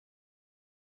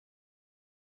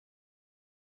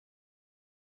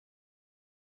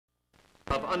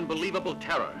of unbelievable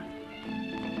terror.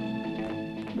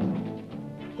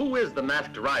 Who is the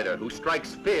masked rider who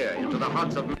strikes fear into the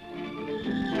hearts of men?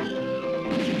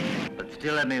 But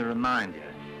still, let me remind you,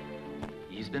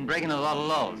 he's been breaking a lot of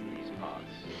laws in these parts.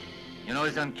 You know,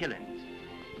 he's done killings,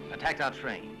 attacked our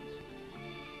trains.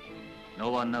 No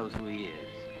one knows who he is.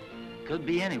 Could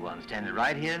be anyone standing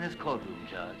right here in this courtroom,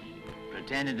 Judge,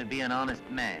 pretending to be an honest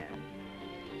man.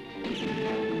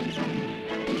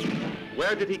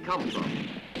 Where did he come from?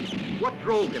 What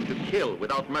drove him to kill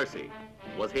without mercy?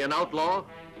 Was he an outlaw,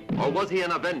 or was he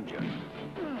an avenger,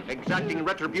 exacting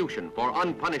retribution for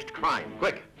unpunished crime?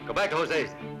 Quick, go back to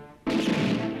Jose's.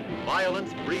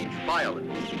 Violence breeds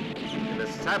violence in the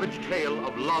savage tale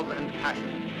of love and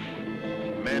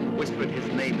passion. Men whispered his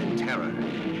name in terror,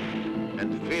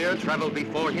 and fear traveled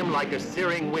before him like a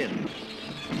searing wind.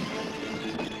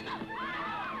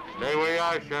 Stay where you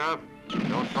are, Sheriff.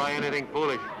 Don't try anything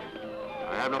foolish.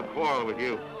 I have no quarrel with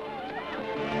you.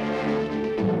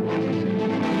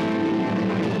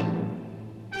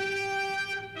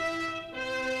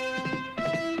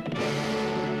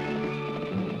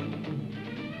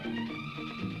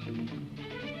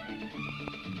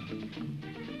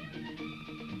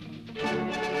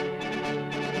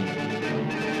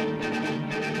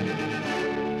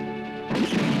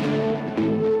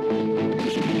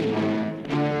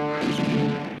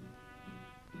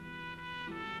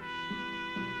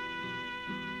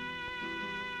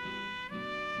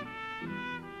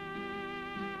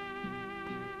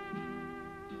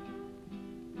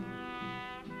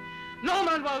 No,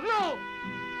 Manuel, no!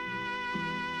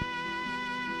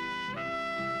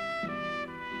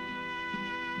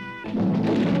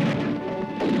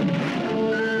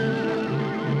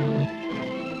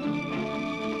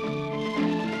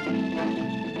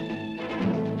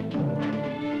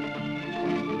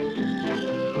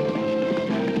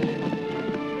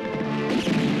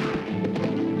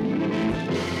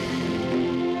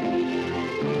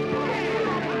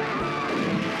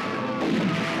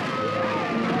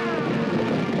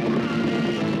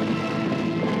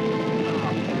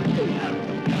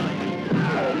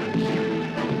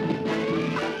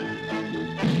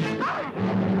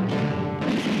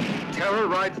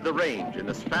 Rides the range in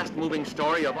this fast-moving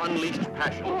story of unleashed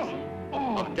passions,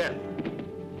 of death,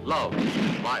 love, and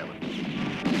violence.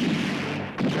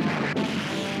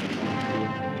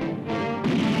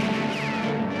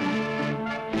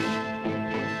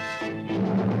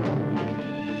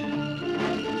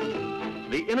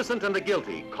 The innocent and the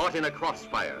guilty caught in a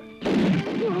crossfire.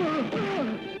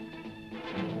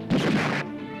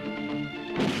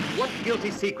 What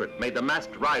guilty secret made the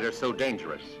masked rider so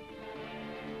dangerous?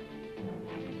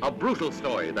 A brutal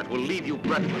story that will leave you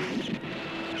breathless.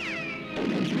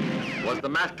 Was the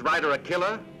masked rider a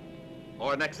killer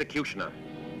or an executioner?